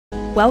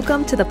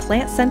Welcome to the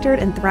Plant-Centered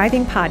and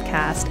Thriving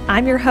Podcast.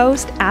 I'm your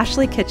host,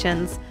 Ashley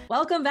Kitchens.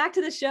 Welcome back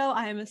to the show.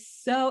 I am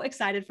so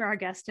excited for our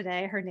guest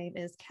today. Her name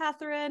is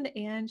Katherine,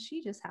 and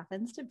she just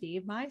happens to be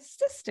my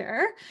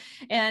sister.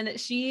 And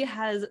she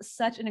has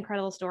such an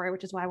incredible story,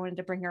 which is why I wanted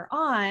to bring her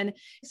on.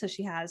 So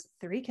she has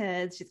 3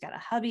 kids. She's got a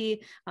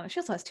hubby. She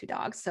also has 2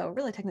 dogs. So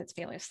really technically it's a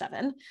family of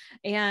 7.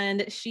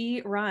 And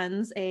she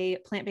runs a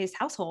plant-based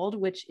household,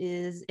 which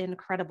is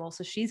incredible.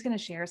 So she's going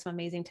to share some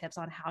amazing tips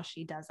on how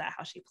she does that,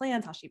 how she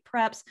plans, how she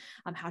preps,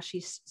 how she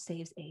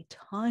saves a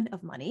ton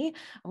of money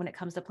when it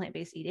comes to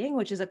plant-based eating,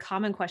 which is a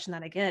common question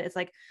that I get. It's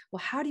like, well,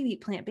 how do you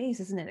eat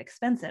plant-based? Isn't it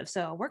expensive?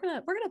 So we're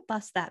gonna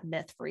bust that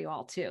myth for you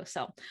all too.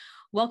 So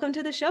welcome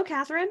to the show,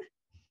 Katherine.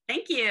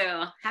 Thank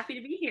you. Happy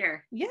to be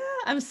here. Yeah,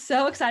 I'm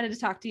so excited to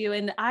talk to you.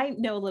 And I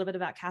know a little bit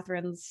about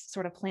Katherine's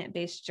sort of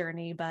plant-based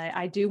journey, but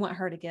I do want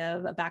her to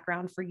give a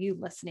background for you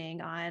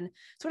listening on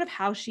sort of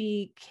how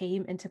she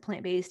came into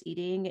plant-based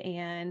eating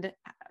and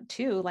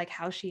too, like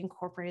how she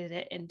incorporated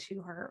it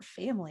into her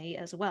family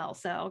as well.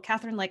 So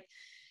Katherine, like,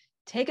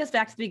 take us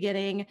back to the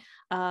beginning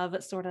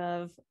of sort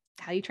of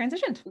how you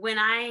transitioned. When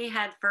I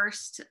had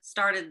first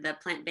started the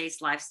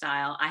plant-based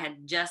lifestyle, I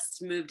had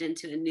just moved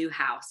into a new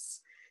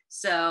house.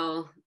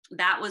 So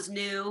that was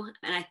new.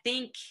 And I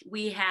think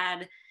we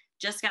had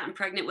just gotten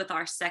pregnant with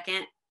our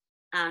second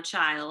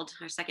child,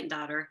 our second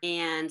daughter.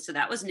 And so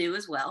that was new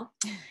as well.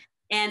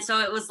 And so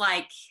it was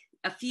like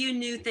a few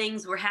new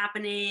things were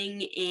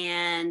happening.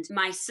 And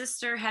my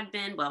sister had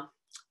been, well,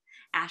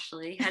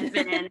 Ashley had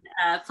been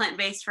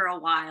plant-based for a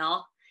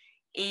while.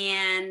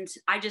 And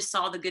I just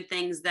saw the good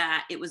things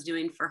that it was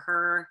doing for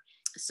her.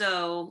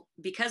 So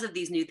because of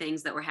these new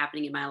things that were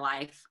happening in my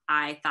life,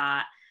 I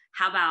thought,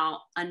 how about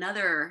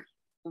another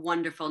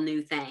wonderful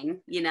new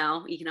thing? You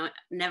know,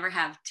 never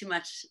have too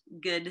much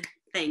good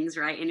things,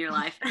 right, in your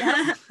life.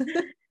 Yep.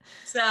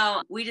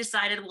 So we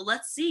decided, well,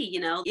 let's see,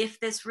 if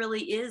this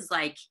really is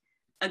like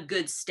a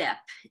good step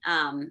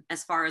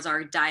as far as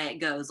our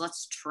diet goes.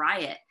 Let's try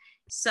it.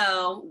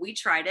 So we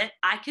tried it.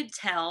 I could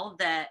tell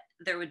that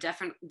there were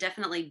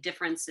definitely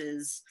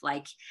differences.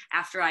 Like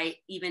after I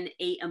even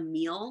ate a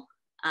meal,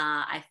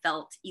 I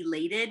felt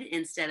elated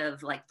instead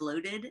of like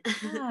bloated.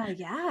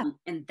 Yeah.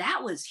 And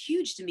that was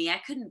huge to me.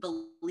 I couldn't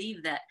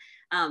believe that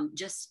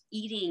just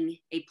eating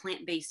a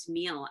plant-based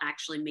meal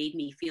actually made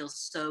me feel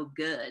so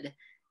good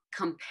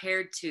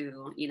compared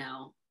to,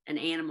 an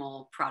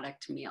animal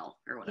product meal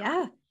or whatever.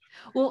 Yeah.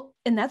 Well,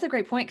 and that's a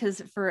great point,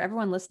 because for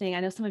everyone listening, I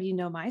know some of you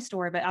know my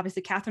story, but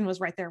obviously Katherine was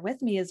right there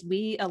with me as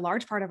a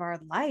large part of our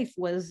life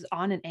was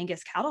on an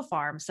Angus cattle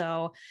farm.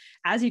 So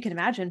as you can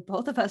imagine,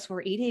 both of us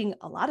were eating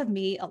a lot of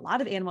meat, a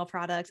lot of animal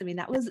products. I mean,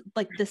 that was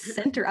like the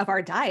center of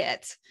our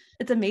diet.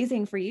 It's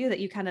amazing for you that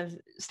you kind of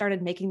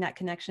started making that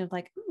connection of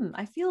like,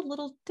 I feel a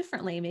little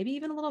differently, maybe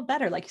even a little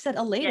better. Like you said,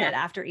 elated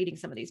after eating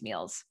some of these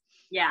meals.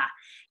 Yeah.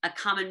 A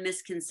common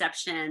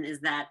misconception is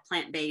that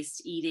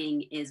plant-based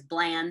eating is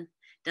bland,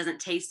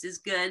 doesn't taste as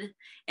good.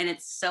 And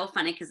it's so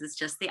funny because it's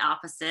just the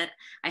opposite.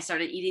 I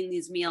started eating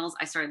these meals.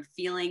 I started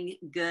feeling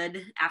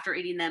good after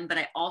eating them, but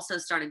I also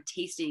started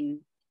tasting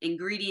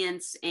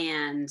ingredients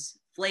and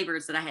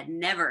flavors that I had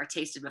never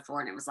tasted before.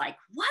 And it was like,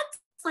 what?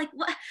 It's like,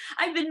 what?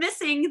 I've been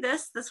missing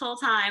this whole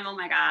time. Oh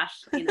my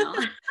gosh,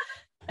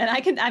 And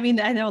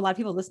I know a lot of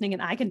people listening,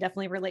 and I can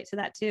definitely relate to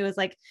that too. Is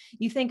like,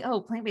 you think,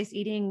 oh, plant-based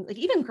eating, like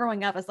even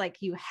growing up, is like,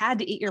 you had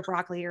to eat your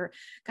broccoli, or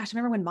gosh, I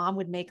remember when mom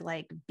would make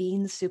like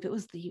bean soup. It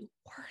was the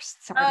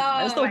worst. Sorry,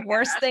 it was the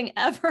worst thing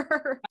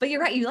ever. But you're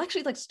right. You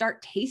actually like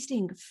start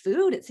tasting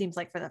food, it seems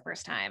like, for the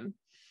first time.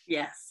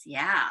 Yes.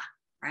 Yeah.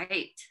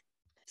 Right.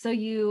 So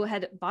you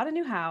had bought a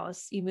new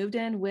house, you moved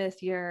in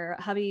with your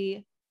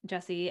hubby,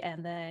 Jesse,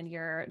 and then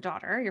your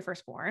daughter, your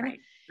firstborn. Right.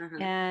 Uh-huh.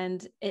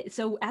 And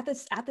so at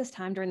this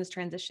time during this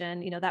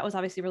transition, that was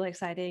obviously really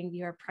exciting.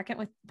 You're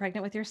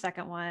pregnant with your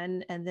second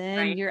one, and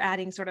then you're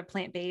adding sort of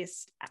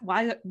plant-based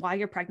while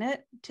you're pregnant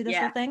to this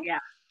whole thing. Yeah.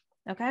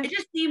 Okay. It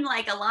just seemed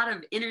like a lot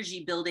of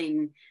energy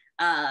building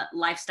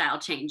lifestyle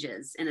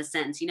changes in a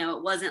sense.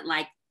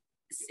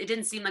 It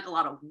didn't seem like a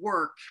lot of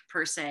work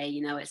per se.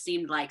 It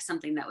seemed like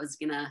something that was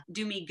gonna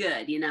do me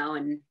good,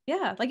 and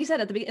yeah, like you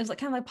said at the beginning, it was like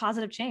kind of like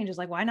positive change. It's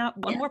like, why not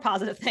one more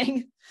positive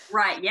thing?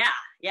 Right. Yeah.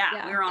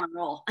 We were on a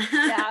roll.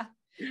 Yeah.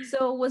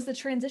 So was the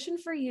transition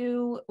for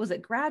you, was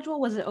it gradual?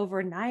 Was it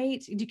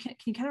overnight? Can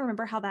you kind of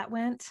remember how that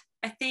went?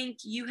 I think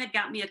you had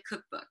got me a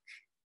cookbook.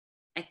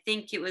 I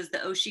think it was the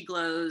Oshi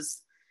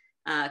Glows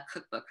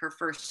cookbook, her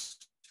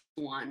first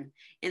one.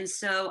 And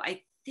so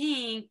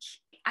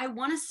I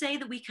want to say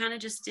that we kind of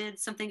just did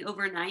something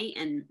overnight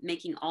and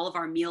making all of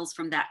our meals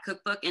from that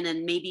cookbook, and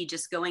then maybe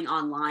just going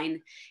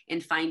online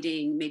and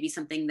finding maybe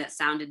something that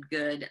sounded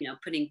good,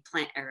 putting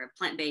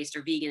plant-based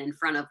or vegan in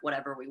front of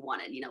whatever we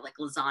wanted, like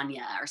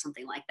lasagna or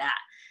something like that.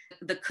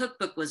 The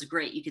cookbook was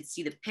great. You could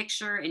see the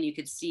picture and you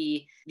could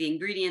see the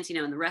ingredients,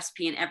 and the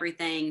recipe and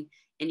everything.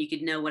 and you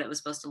could know what it was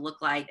supposed to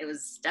look like. It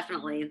was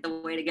definitely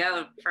the way to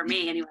go for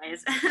me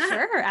anyways.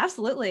 Sure,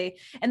 absolutely.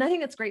 And I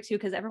think it's great too,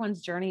 because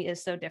everyone's journey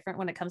is so different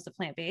when it comes to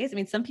plant-based. I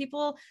mean, some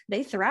people,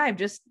 they thrive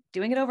just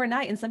doing it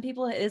overnight. And some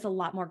people, it is a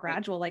lot more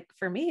gradual. Like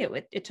for me,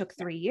 it took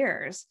 3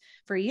 years.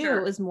 For you, Sure.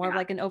 it was more of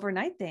like an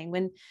overnight thing,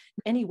 when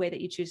any way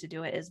that you choose to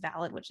do it is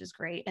valid, which is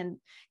great. And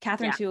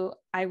Katherine too,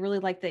 I really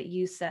like that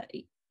you said,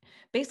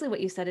 basically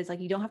what you said is like,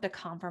 you don't have to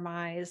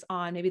compromise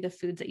on maybe the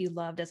foods that you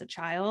loved as a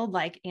child,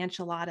 like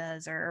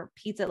enchiladas or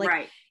pizza. Like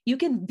Right. you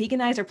can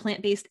veganize or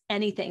plant-based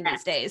anything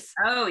these days.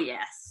 Oh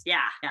yes. Yeah.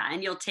 Yeah.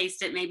 And you'll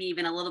taste it maybe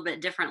even a little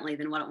bit differently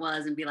than what it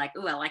was and be like,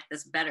 oh, I like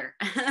this better.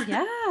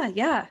 Yeah.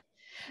 Yeah.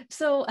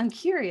 So I'm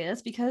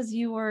curious, because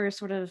you were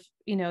sort of,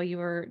 you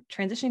were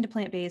transitioning to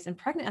plant-based and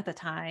pregnant at the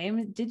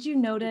time. Did you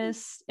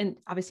notice, and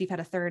obviously you've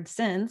had a third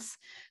since,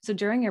 so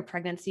during your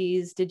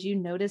pregnancies, did you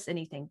notice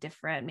anything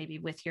different maybe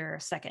with your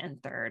second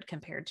and third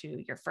compared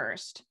to your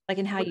first, like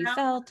in how you Well,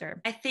 felt?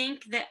 Or I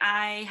think that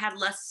I had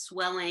less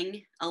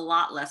swelling, a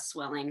lot less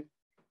swelling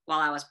while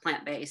I was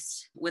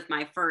plant-based. With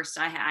my first,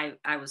 I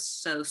was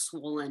so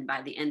swollen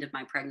by the end of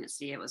my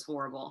pregnancy. It was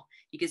horrible.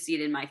 You could see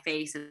it in my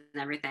face and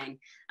everything.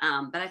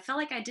 But I feel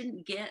like I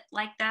didn't get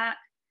like that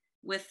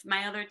with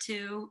my other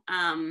two.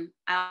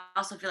 I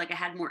also feel like I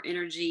had more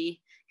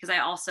energy because I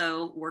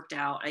also worked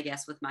out, I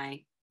guess, with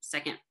my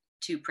second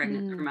or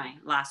my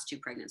last two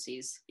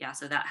pregnancies. Yeah,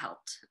 so that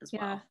helped as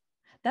well.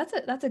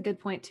 That's a good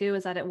point too,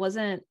 is that it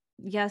wasn't,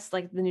 yes,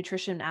 like the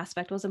nutrition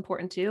aspect was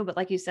important too, but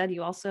like you said,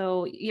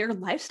 your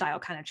lifestyle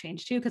kind of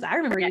changed too. Cause I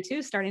remember you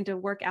too starting to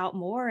work out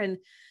more. And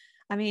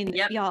I mean,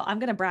 y'all, I'm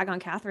going to brag on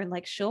Katherine.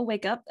 Like she'll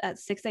wake up at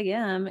 6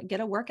 a.m., get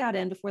a workout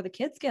in before the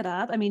kids get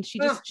up. I mean, she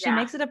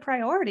makes it a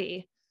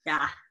priority.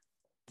 Yeah.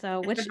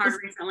 So, it's been hard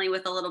recently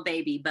with a little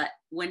baby, but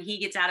when he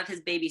gets out of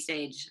his baby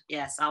stage,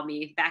 yes, I'll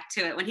be back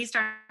to it when he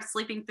starts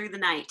sleeping through the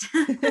night.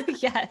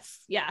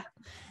 Yes. Yeah.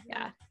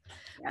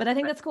 But I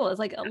think that's cool. It's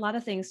like a lot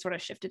of things sort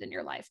of shifted in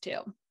your life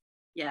too.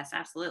 Yes,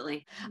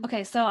 absolutely.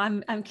 Okay, so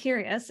I'm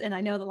curious, and I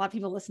know that a lot of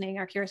people listening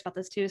are curious about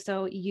this too.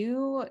 So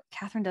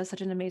Katherine, does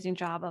such an amazing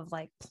job of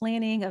like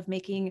planning, of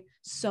making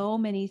so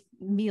many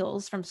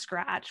meals from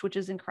scratch, which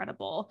is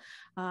incredible.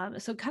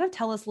 So kind of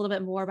tell us a little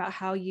bit more about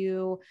how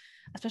you,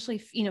 especially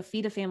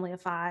feed a family of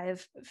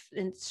 5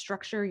 and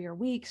structure your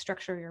week,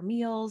 structure your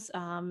meals,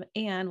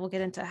 and we'll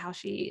get into how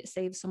she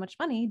saves so much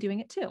money doing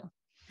it too.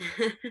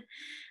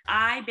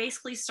 I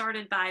basically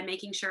started by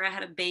making sure I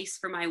had a base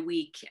for my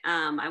week.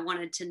 I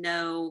wanted to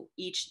know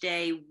each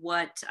day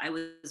what I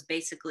was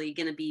basically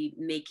going to be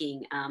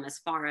making as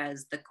far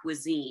as the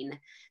cuisine.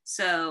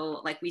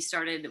 So, like, we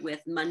started with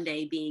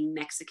Monday being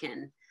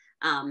Mexican.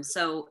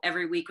 So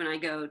every week when I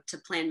go to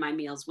plan my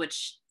meals,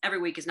 which every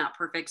week is not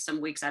perfect, some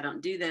weeks I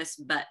don't do this,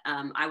 but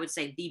I would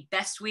say the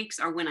best weeks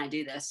are when I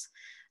do this.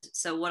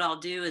 So what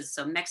I'll do is,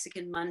 so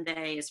Mexican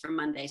Monday is for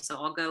Monday. So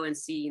I'll go and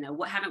see,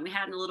 what haven't we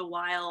had in a little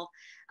while?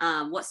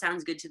 What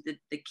sounds good to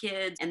the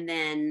kids? And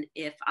then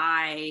if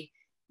I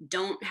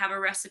don't have a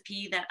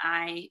recipe that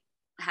I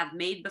have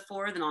made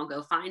before, then I'll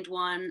go find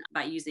one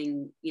by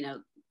using,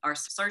 our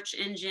search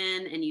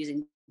engine and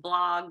using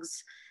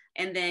blogs.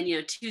 And then,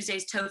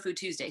 Tuesday's Tofu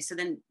Tuesday. So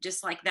then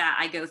just like that,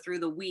 I go through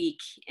the week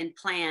and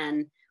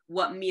plan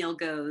what meal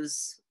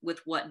goes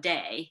with what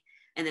day.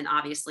 And then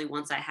obviously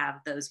once I have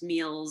those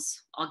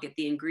meals, I'll get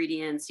the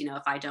ingredients.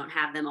 If I don't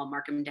have them, I'll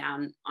mark them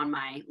down on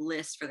my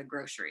list for the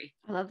grocery.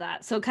 I love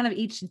that. So kind of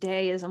each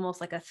day is almost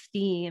like a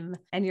theme,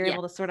 and you're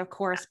able to sort of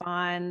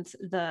correspond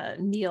the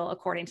meal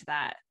according to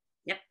that.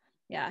 Yep.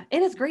 Yeah.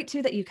 And it's great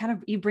too that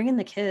you bring in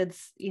the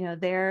kids,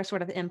 their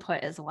sort of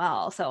input as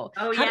well. So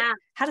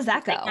how does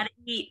that go? They gotta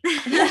eat.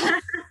 Yeah.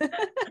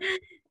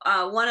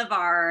 One of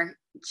our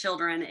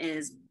children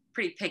is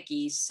pretty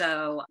picky.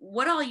 So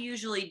what I'll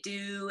usually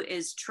do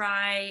is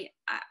I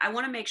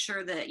want to make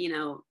sure that,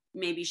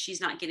 maybe she's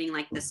not getting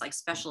like this like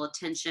special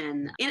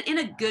attention in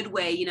a good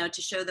way,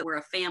 to show that we're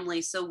a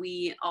family. So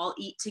we all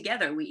eat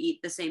together. We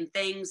eat the same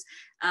things,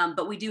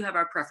 but we do have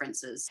our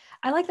preferences.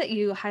 I like that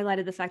you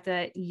highlighted the fact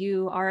that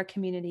you are a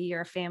community,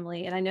 you're a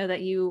family. And I know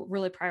that you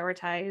really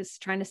prioritize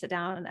trying to sit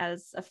down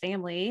as a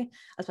family,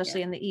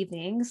 especially in the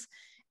evenings.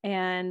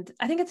 And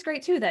I think it's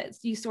great too, that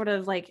you sort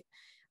of like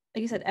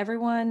you said,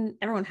 everyone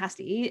has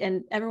to eat,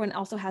 and everyone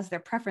also has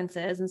their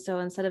preferences. And so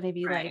instead of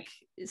maybe like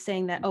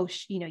saying that,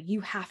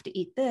 you have to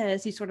eat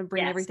this, you sort of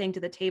bring everything to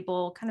the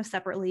table kind of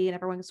separately, and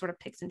everyone sort of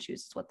picks and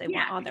chooses what they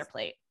want on their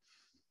plate.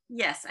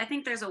 Yes, I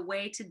think there's a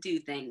way to do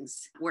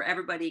things where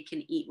everybody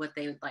can eat what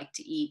they would like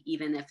to eat,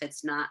 even if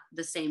it's not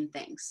the same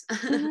things.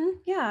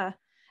 Yeah.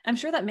 I'm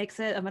sure that makes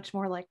it a much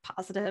more like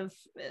positive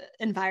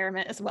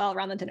environment as well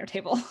around the dinner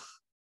table.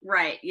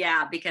 Right.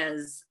 Yeah.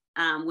 Because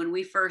when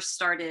we first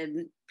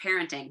started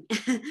parenting,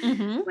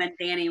 when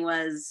Danny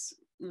was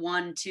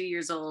 1-2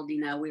 years old,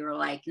 we were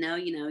like, no,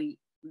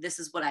 this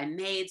is what I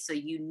made, so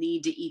you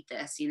need to eat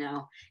this.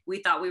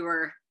 We thought we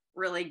were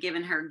really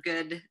giving her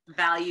good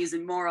values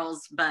and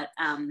morals, but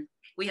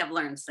we have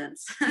learned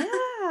since.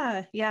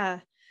 Yeah.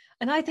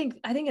 And I think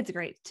it's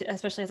great to,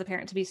 especially as a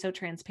parent, to be so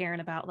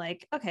transparent about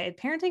like, okay,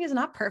 parenting is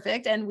not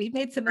perfect and we've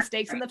made some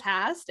mistakes in the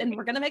past and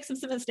we're going to make some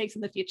mistakes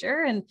in the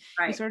future. And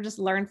you sort of just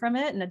learn from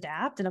it and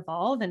adapt and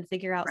evolve and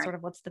figure out sort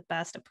of what's the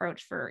best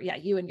approach for,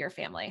 you and your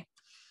family.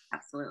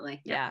 Absolutely.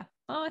 Yep. Yeah.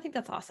 Oh, I think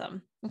that's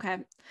awesome. Okay.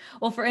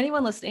 Well, for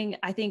anyone listening,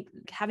 I think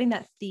having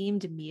that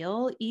themed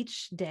meal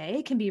each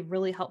day can be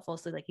really helpful.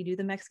 So like you do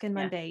the Mexican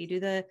Monday, you do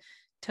the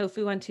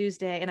tofu on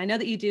Tuesday. And I know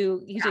that you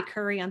do usually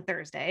curry on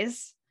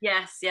Thursdays.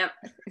 Yes. Yep.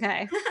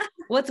 Okay.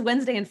 What's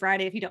Wednesday and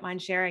Friday, if you don't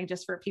mind sharing,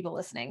 just for people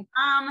listening?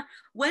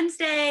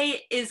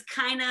 Wednesday is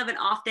kind of an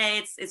off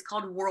day. It's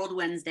called World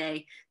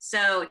Wednesday.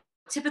 So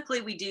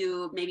typically we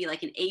do maybe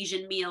like an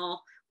Asian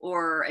meal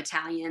or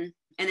Italian.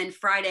 And then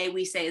Friday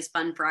we say is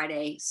Fun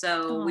Friday.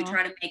 So we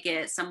try to make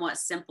it somewhat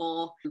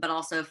simple, but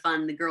also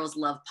fun. The girls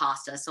love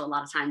pasta. So a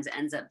lot of times it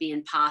ends up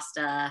being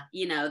pasta,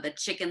 the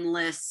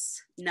chickenless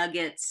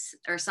nuggets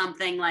or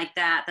something like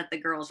that the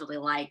girls really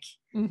like.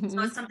 Mm-hmm.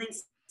 So it's something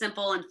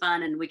simple and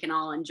fun and we can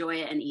all enjoy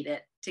it and eat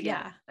it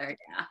together.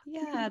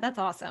 Yeah, that's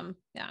awesome.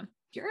 Yeah.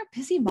 You're a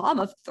busy mom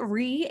of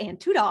 3 and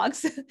 2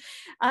 dogs.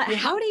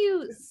 How do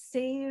you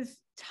save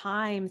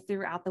time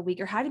throughout the week,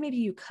 or how do maybe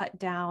you cut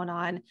down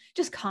on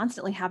just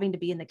constantly having to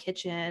be in the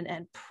kitchen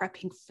and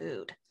prepping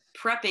food?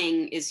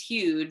 Prepping is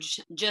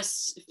huge.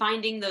 Just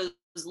finding those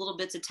little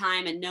bits of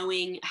time and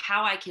knowing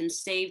how I can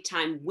save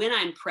time when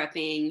I'm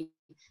prepping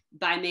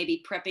by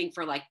maybe prepping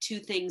for like 2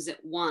 things at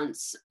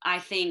once. I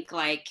think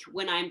like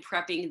when I'm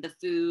prepping the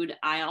food,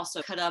 I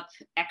also cut up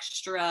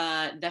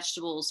extra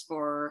vegetables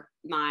for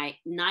my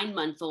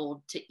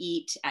 9-month-old to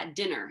eat at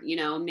dinner.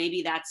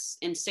 Maybe that's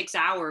in 6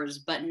 hours,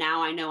 but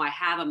now I know I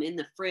have them in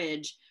the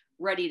fridge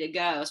ready to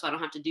go, so I don't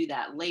have to do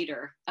that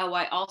later. Oh,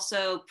 I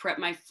also prep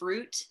my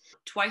fruit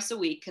twice a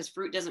week because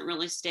fruit doesn't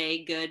really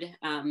stay good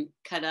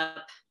cut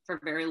up for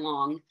very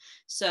long.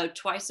 So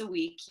twice a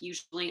week,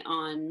 usually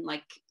on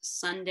like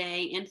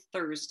Sunday and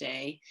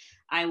Thursday,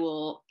 I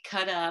will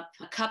cut up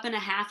 1.5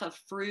 cups of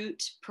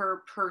fruit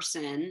per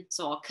person.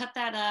 So I'll cut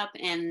that up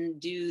and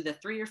do the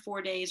 3 or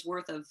 4 days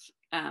worth of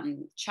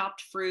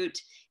chopped fruit.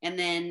 And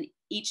then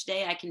each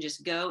day I can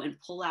just go and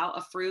pull out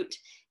a fruit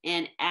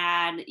and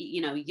add,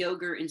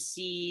 yogurt and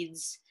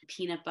seeds,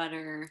 peanut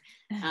butter.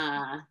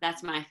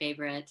 That's my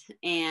favorite.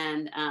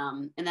 And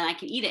then I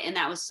can eat it. And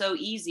that was so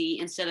easy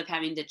instead of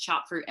having to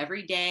chop fruit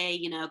every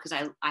day, because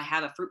I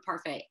have a fruit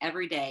parfait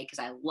every day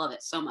because I love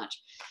it so much.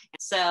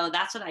 So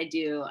that's what I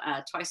do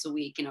twice a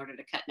week in order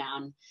to cut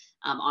down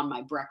on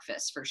my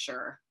breakfast for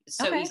sure. It's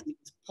so easy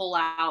to pull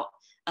out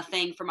a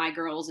thing for my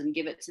girls and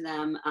give it to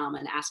them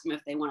and ask them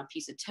if they want a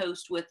piece of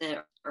toast with it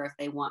or if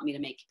they want me to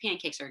make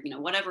pancakes or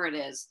whatever it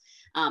is,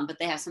 but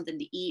they have something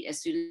to eat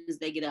as soon as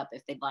they get up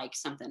if they'd like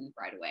something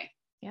right away.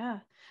 Yeah,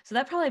 so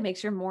that probably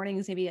makes your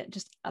mornings maybe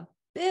just a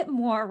bit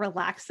more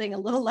relaxing, a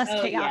little less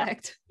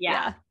chaotic.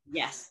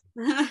 Yes,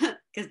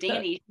 because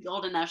Danny, she's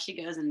old enough, she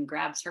goes and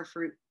grabs her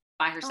fruit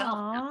by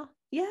herself.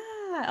 Yeah.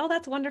 Oh,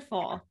 that's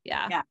wonderful.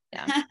 Yeah.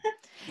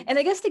 And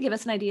I guess to give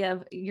us an idea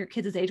of your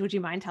kids' age, would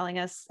you mind telling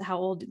us how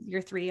old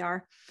your 3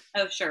 are?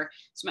 Oh, sure.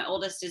 So my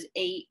oldest is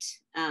 8.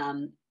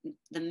 The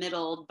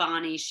middle,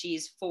 Bonnie,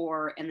 she's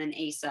 4. And then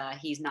Asa,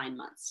 he's 9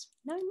 months.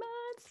 9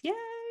 months.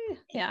 Yay.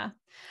 Yeah.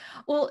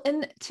 Well,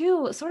 and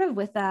too, sort of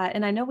with that,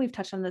 and I know we've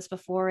touched on this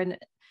before, and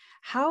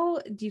how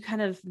do you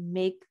kind of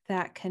make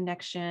that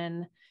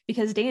connection?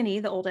 Because Danny,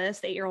 the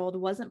oldest, the 8-year-old,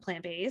 wasn't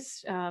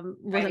plant-based,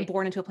 wasn't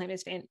born into a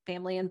plant-based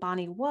family, and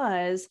Bonnie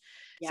was.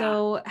 Yeah.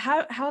 So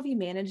how have you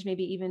managed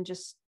maybe even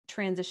just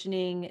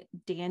transitioning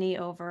Danny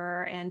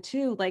over and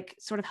to like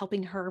sort of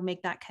helping her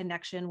make that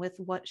connection with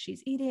what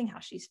she's eating, how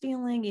she's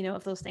feeling,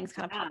 if those things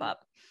kind of pop up?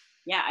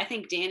 Yeah, I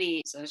think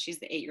Danny, so she's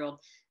the 8-year-old,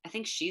 I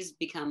think she's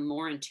become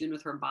more in tune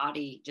with her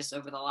body just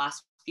over the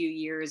last few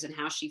years and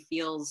how she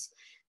feels.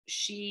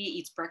 She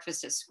eats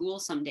breakfast at school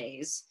some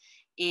days.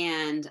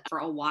 And for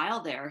a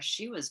while there,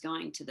 she was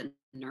going to the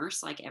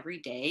nurse like every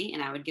day.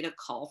 And I would get a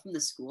call from the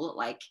school at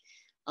like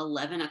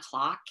 11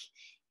 o'clock.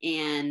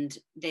 And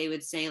they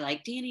would say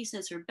like, Danny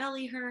says her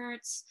belly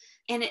hurts.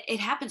 And it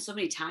happened so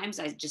many times.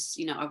 I just,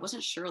 I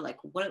wasn't sure like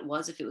what it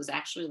was, if it was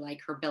actually like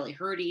her belly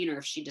hurting or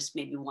if she just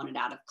maybe wanted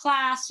out of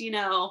class,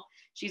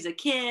 she's a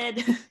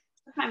kid.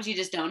 Sometimes you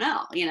just don't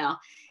know,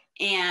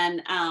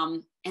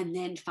 and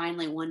then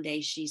finally one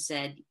day she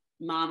said,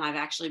 Mom, I've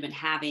actually been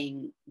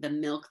having the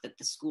milk that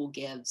the school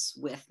gives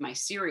with my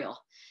cereal.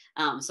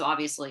 So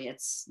obviously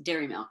it's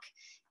dairy milk.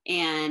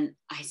 And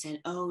I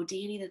said, oh,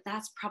 Danny,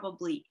 that's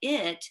probably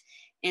it.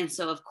 And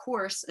so of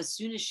course, as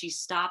soon as she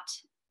stopped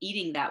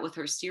eating that with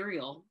her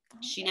cereal,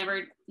 she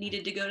never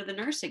needed to go to the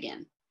nurse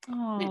again.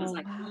 And it was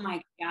like, wow. Oh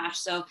my gosh.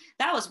 So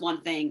that was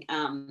one thing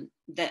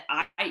that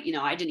I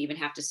didn't even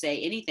have to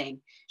say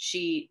anything.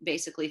 She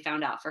basically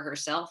found out for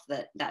herself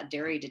that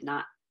dairy did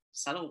not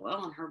settle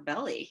well in her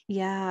belly.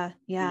 Yeah.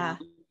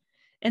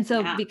 And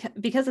so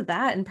because of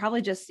that, and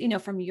probably just,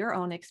 from your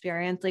own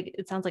experience, like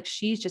it sounds like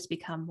she's just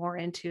become more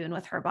in tune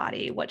with her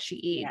body, what she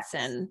eats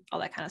and all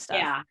that kind of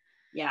stuff.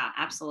 Yeah,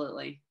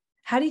 absolutely.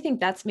 How do you think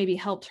that's maybe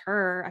helped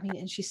her? I mean,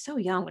 and she's so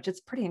young, which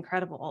is pretty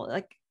incredible.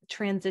 Like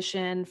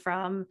transition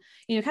from,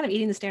 kind of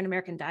eating the standard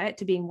American diet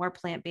to being more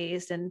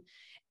plant-based and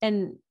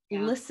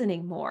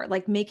listening more,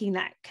 like making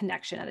that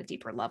connection at a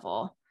deeper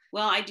level?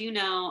 Well, I do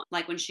know,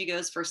 like when she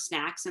goes for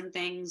snacks and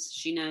things,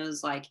 she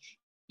knows like,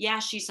 yeah,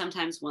 she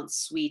sometimes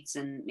wants sweets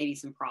and maybe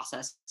some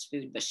processed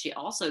food, but she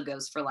also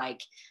goes for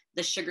like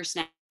the sugar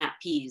snap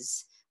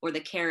peas or the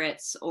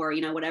carrots or,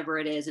 whatever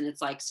it is. And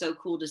it's like so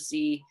cool to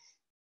see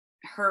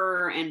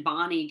her and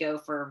Bonnie go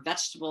for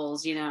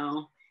vegetables,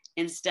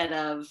 instead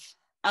of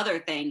other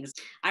things.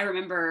 I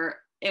remember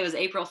it was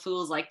April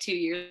Fool's like 2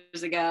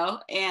 years ago.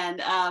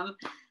 And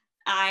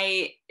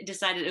I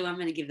decided, I'm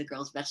going to give the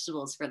girls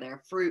vegetables for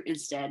their fruit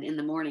instead in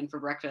the morning for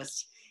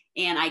breakfast.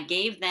 And I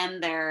gave them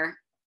their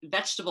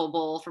vegetable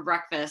bowl for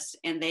breakfast,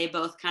 and they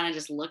both kind of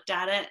just looked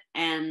at it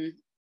and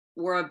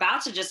were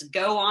about to just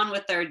go on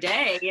with their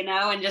day,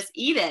 and just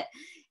eat it.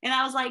 And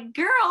I was like,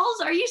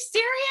 girls, are you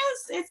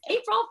serious? It's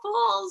April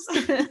Fool's.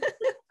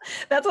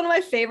 That's one of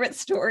my favorite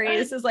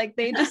stories, is like,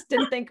 they just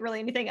didn't think really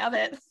anything of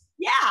it.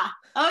 Yeah.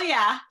 Oh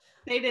yeah.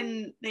 They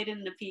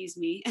didn't appease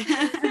me.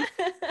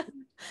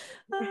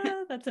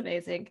 That's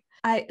amazing.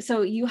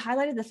 So you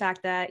highlighted the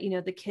fact that,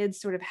 the kids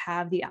sort of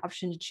have the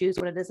option to choose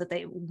what it is that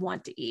they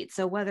want to eat.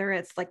 So whether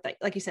it's like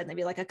you said,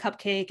 maybe like a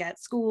cupcake at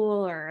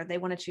school, or they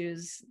want to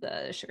choose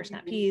the sugar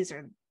snap peas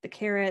or the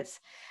carrots,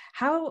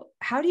 how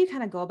do you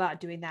kind of go about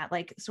doing that?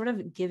 Like sort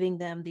of giving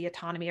them the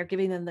autonomy or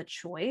giving them the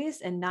choice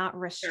and not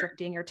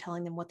restricting or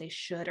telling them what they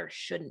should or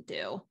shouldn't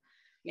do.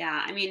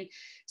 Yeah. I mean,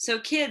 so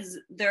kids,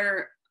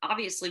 they're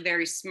obviously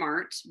very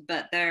smart,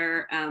 but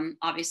they're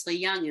obviously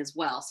young as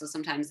well. So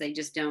sometimes they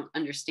just don't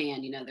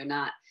understand, they're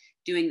not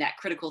doing that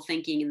critical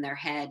thinking in their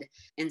head.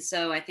 And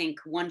so I think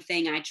one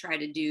thing I try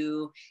to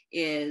do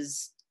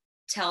is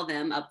tell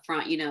them up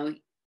front,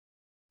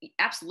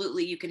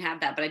 absolutely you can have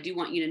that, but I do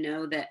want you to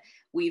know that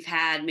we've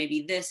had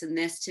maybe this and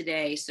this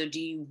today. So do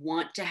you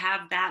want to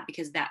have that?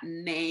 Because that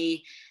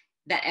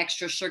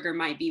extra sugar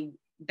might be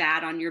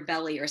bad on your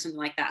belly or something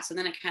like that. So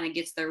then it kind of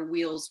gets their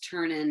wheels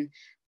turning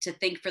to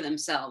think for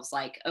themselves,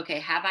 like, okay,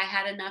 have I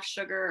had enough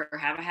sugar, or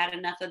have I had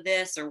enough of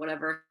this or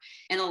whatever?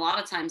 And a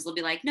lot of times they'll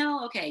be like,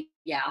 no, okay,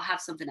 yeah, I'll have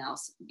something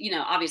else.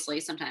 Obviously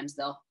sometimes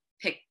they'll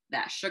pick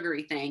that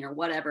sugary thing or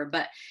whatever,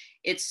 but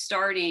it's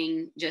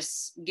starting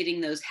just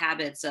getting those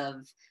habits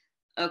of,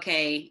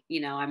 okay,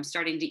 I'm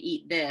starting to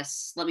eat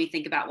this. Let me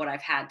think about what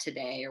I've had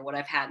today or what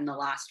I've had in the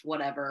last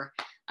whatever,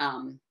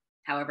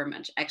 however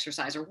much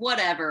exercise or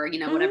whatever,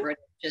 whatever it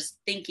is, just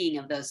thinking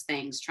of those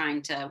things,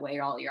 trying to weigh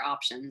all your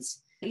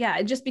options.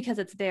 Yeah. Just because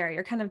it's there,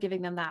 you're kind of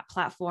giving them that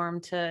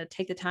platform to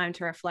take the time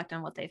to reflect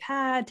on what they've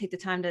had, take the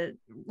time to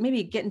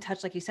maybe get in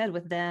touch, like you said,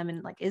 with them.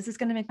 And like, is this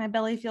going to make my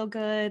belly feel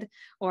good?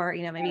 Or,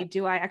 maybe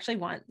do I actually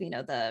want,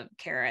 the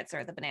carrots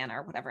or the banana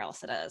or whatever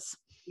else it is?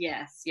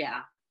 Yes.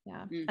 Yeah.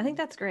 Yeah, I think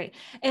that's great.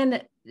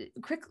 And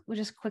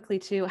just quickly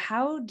too,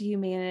 how do you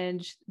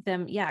manage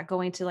them? Yeah,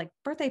 going to like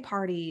birthday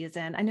parties.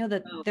 And I know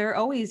that they're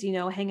always,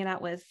 hanging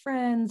out with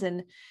friends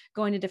and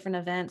going to different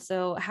events.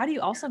 So how do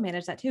you also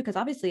manage that too? Because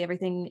obviously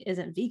everything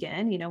isn't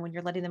vegan, when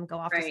you're letting them go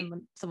off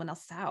to someone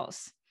else's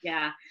house.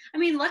 Yeah. I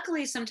mean,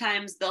 luckily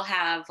sometimes they'll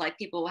have like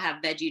people will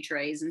have veggie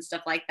trays and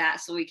stuff like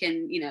that. So we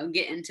can,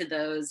 get into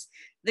those.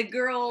 The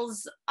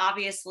girls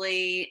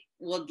obviously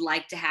would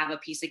like to have a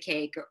piece of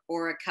cake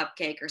or a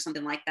cupcake or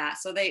something like that.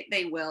 So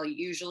they will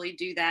usually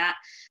do that.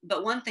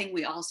 But one thing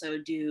we also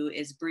do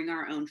is bring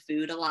our own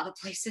food a lot of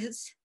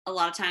places. A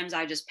lot of times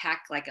I just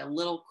pack like a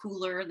little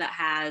cooler that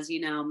has,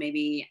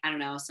 maybe, I don't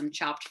know, some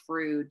chopped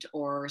fruit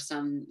or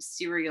some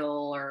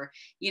cereal or,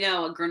 a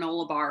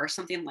granola bar or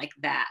something like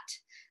that.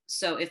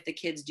 So if the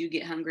kids do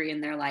get hungry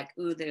and they're like,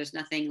 ooh, there's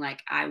nothing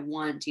like I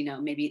want,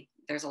 maybe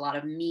there's a lot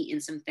of meat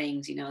in some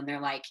things, and they're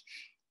like,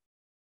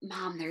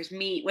 Mom, there's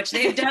meat, which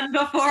they've done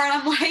before. And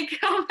I'm like,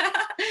 oh,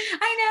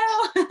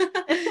 I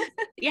know.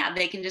 Yeah,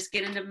 they can just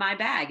get into my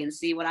bag and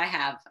see what I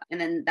have. And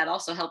then that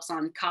also helps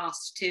on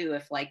cost too.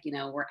 If like,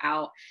 we're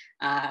out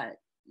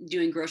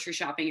doing grocery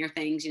shopping or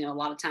things, a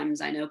lot of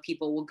times I know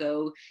people will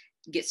go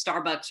get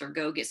Starbucks or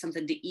go get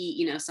something to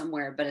eat,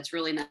 somewhere, but it's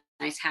really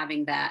nice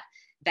having that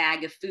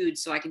bag of food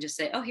so I can just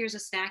say, oh, here's a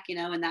snack,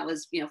 and that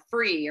was,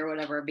 free or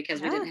whatever,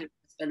 because we didn't have to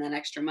spend that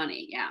extra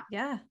money.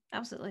 Yeah,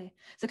 absolutely.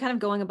 So kind of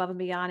going above and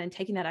beyond and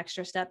taking that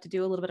extra step to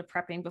do a little bit of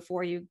prepping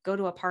before you go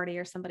to a party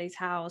or somebody's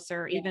house,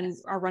 or even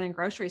are running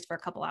groceries for a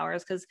couple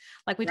hours. Cause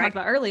like we talked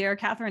about earlier,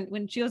 Catherine,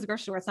 when she goes to the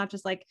grocery store, it's not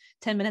just like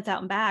 10 minutes out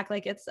and back.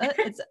 Like it's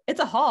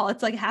a haul.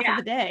 It's like half of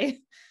the day.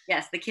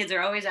 Yes. The kids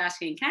are always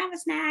asking, can I have a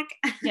snack?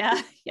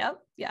 Yeah. Yep.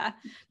 Yeah.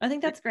 I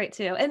think that's great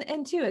too.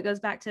 And too, it goes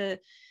back to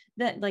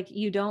that, like,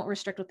 you don't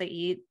restrict what they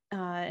eat.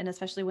 And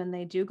especially when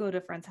they do go to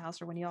a friend's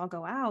house or when you all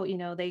go out,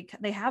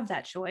 they have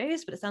that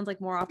choice, but it sounds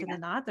like more often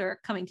than not, they're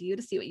coming to you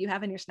to see what you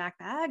have in your snack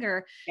bag,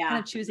 or kind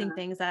of choosing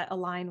things that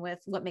align with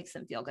what makes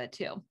them feel good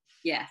too.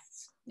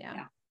 Yes.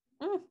 Yeah.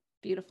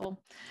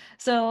 Beautiful.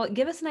 So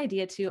give us an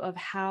idea too of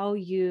how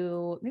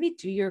you maybe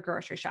do your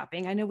grocery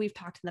shopping. I know we've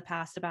talked in the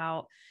past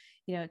about,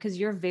 because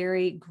you're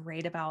very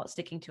great about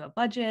sticking to a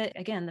budget.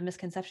 Again, the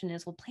misconception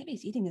is, well,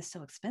 plant-based eating is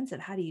so expensive.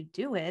 How do you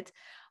do it?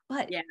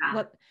 But Yeah.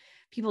 what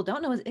people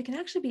don't know is it can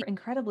actually be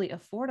incredibly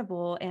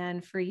affordable.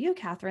 And for you,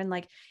 Katherine,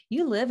 like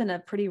you live in a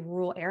pretty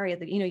rural area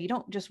that, you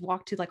don't just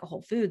walk to like a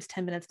Whole Foods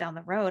 10 minutes down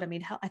the road. I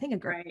mean, I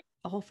think Right.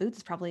 a Whole Foods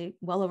is probably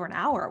well over an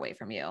hour away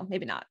from you.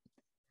 Maybe not.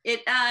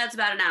 It's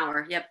about an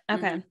hour. Yep.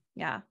 Okay. Mm-hmm.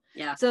 Yeah.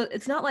 Yeah. So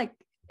it's not like,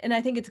 and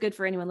I think it's good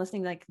for anyone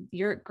listening, like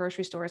your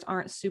grocery stores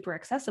aren't super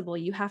accessible.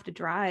 You have to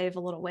drive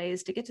a little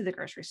ways to get to the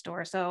grocery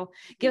store. So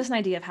give us an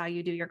idea of how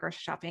you do your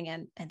grocery shopping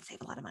and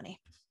save a lot of money.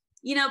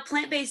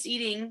 Plant-based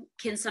eating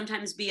can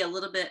sometimes be a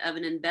little bit of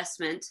an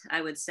investment,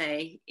 I would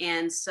say.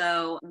 And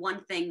so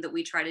one thing that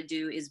we try to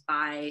do is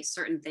buy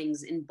certain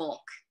things in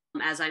bulk,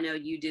 as I know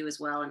you do as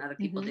well and other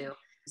people do.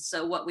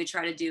 So what we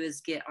try to do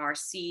is get our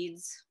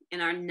seeds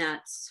and our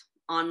nuts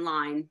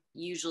online,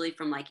 usually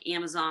from like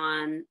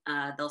Amazon.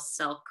 They'll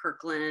sell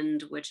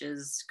Kirkland, which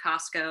is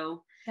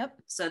Costco. Yep.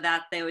 So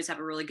that they always have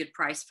a really good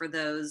price for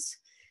those.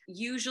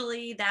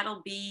 Usually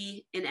that'll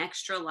be an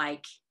extra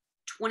like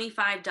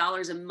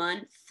 $25 a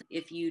month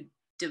if you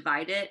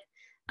divide it.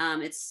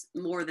 It's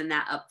more than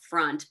that up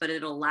front, but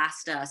it'll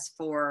last us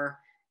for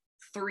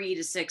 3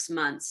 to 6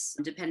 months,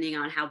 depending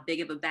on how big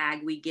of a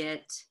bag we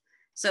get.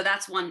 So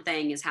that's one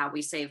thing, is how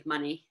we save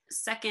money.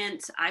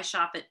 Second, I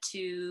shop at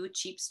 2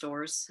 cheap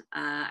stores.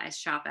 I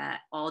shop at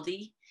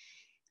Aldi,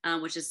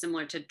 which is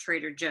similar to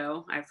Trader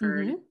Joe, I've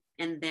heard.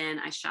 And then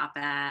I shop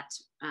at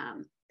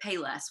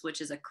Payless,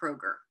 which is a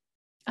Kroger.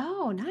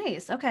 Oh,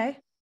 nice. Okay.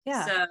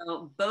 Yeah.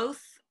 So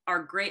both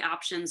are great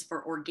options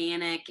for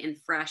organic and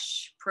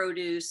fresh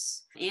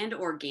produce and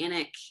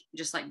organic,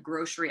 just like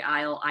grocery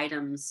aisle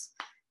items.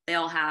 They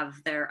all have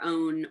their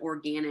own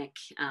organic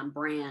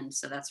brand.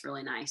 So that's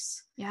really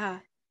nice. Yeah.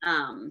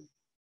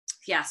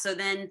 Yeah. So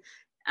then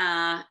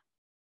I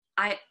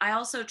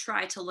also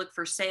try to look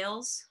for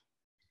sales.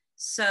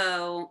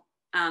 So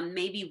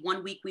maybe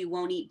one week we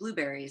won't eat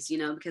blueberries,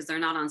 because they're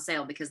not on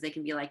sale, because they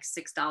can be like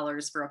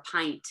 $6 for a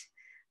pint.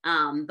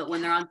 But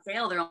when they're on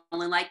sale, they're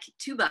only like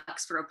 $2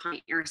 for a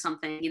pint or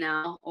something,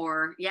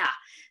 or yeah.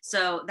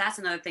 So that's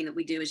another thing that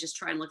we do, is just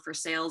try and look for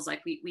sales.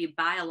 Like we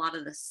buy a lot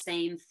of the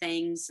same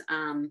things,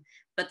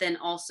 but then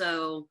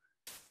also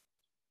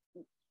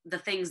the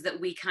things that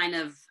we kind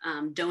of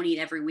don't eat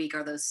every week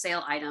are those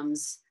sale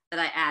items that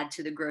I add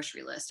to the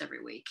grocery list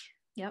every week.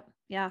 Yep.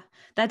 Yeah,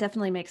 that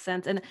definitely makes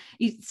sense. And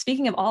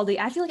speaking of Aldi,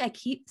 I feel like I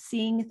keep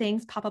seeing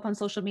things pop up on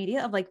social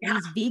media of like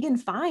these vegan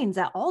finds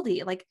at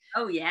Aldi. Like,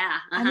 oh yeah.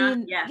 I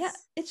mean, yes. Yeah,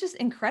 it's just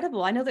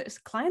incredible. I know there's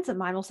clients of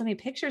mine will send me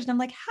pictures and I'm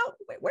like,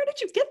 where did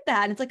you get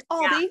that? And it's like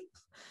Aldi.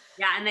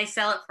 Yeah. And they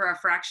sell it for a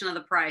fraction of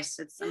the price.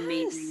 It's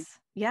amazing.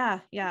 Yeah.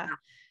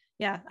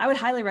 I would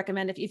highly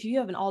recommend if you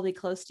have an Aldi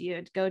close to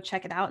you, go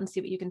check it out and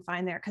see what you can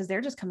find there, because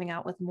they're just coming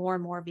out with more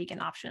and more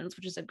vegan options,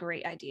 which is a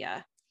great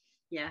idea.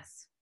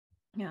 Yes.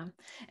 Yeah.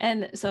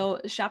 And so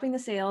shopping the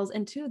sales,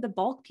 and the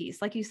bulk piece,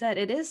 like you said,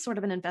 it is sort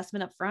of an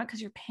investment up front because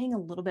you're paying a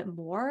little bit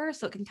more.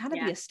 So it can kind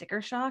of be a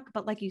sticker shock.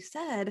 But like you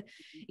said,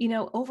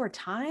 over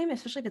time,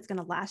 especially if it's going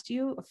to last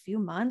you a few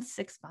months,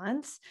 6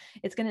 months,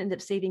 it's going to end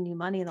up saving you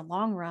money in the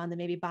long run than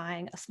maybe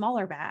buying a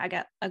smaller bag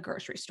at a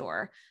grocery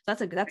store.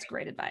 So that's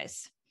great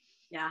advice.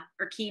 Yeah.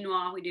 Or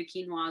quinoa. We do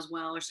quinoa as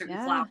well, or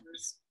certain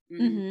flours.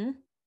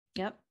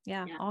 Yep.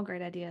 Yeah. All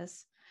great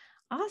ideas.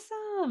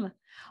 Awesome.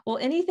 Well,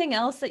 anything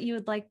else that you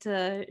would like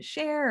to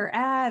share or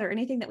add, or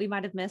anything that we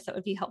might have missed that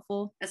would be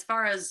helpful? As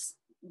far as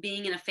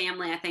being in a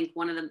family, I think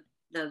one of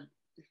the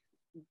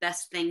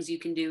best things you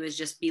can do is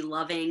just be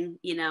loving.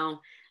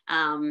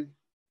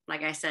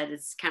 Like I said,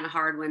 it's kind of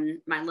hard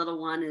when my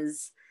little one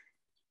is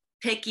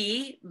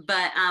picky,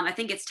 but I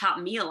think it's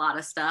taught me a lot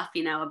of stuff,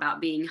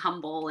 about being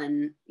humble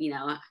and,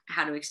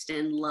 how to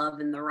extend love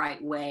in the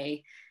right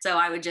way. So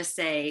I would just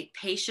say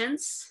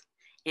patience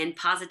and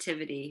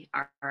positivity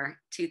are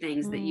 2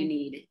 things that you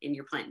need in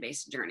your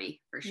plant-based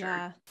journey, for sure.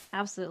 Yeah,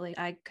 absolutely.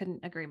 I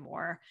couldn't agree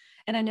more.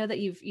 And I know that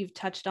you've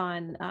touched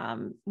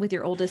on, with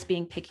your oldest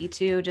being picky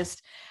too,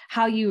 just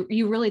how you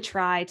really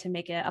try to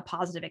make it a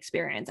positive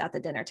experience at the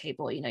dinner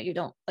table. You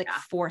don't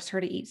force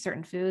her to eat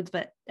certain foods,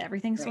 but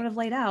everything's sort of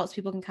laid out so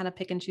people can kind of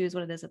pick and choose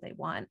what it is that they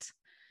want.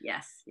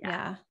 Yes.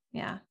 Yeah.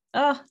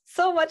 Oh,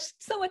 so much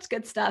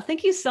good stuff.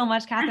 Thank you so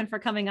much, Katherine, for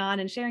coming on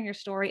and sharing your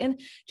story and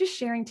just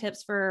sharing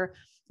tips for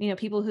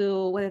people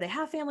who, whether they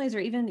have families or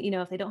even,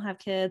 if they don't have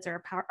kids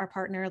or a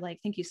partner,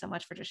 thank you so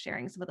much for just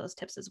sharing some of those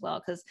tips as well,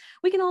 because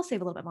we can all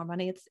save a little bit more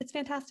money. It's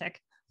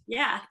fantastic.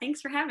 Yeah. Thanks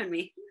for having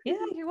me. Yeah,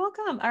 you're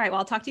welcome. All right. Well,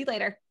 I'll talk to you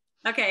later.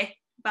 Okay.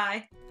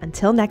 Bye.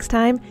 Until next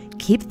time,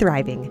 keep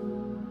thriving.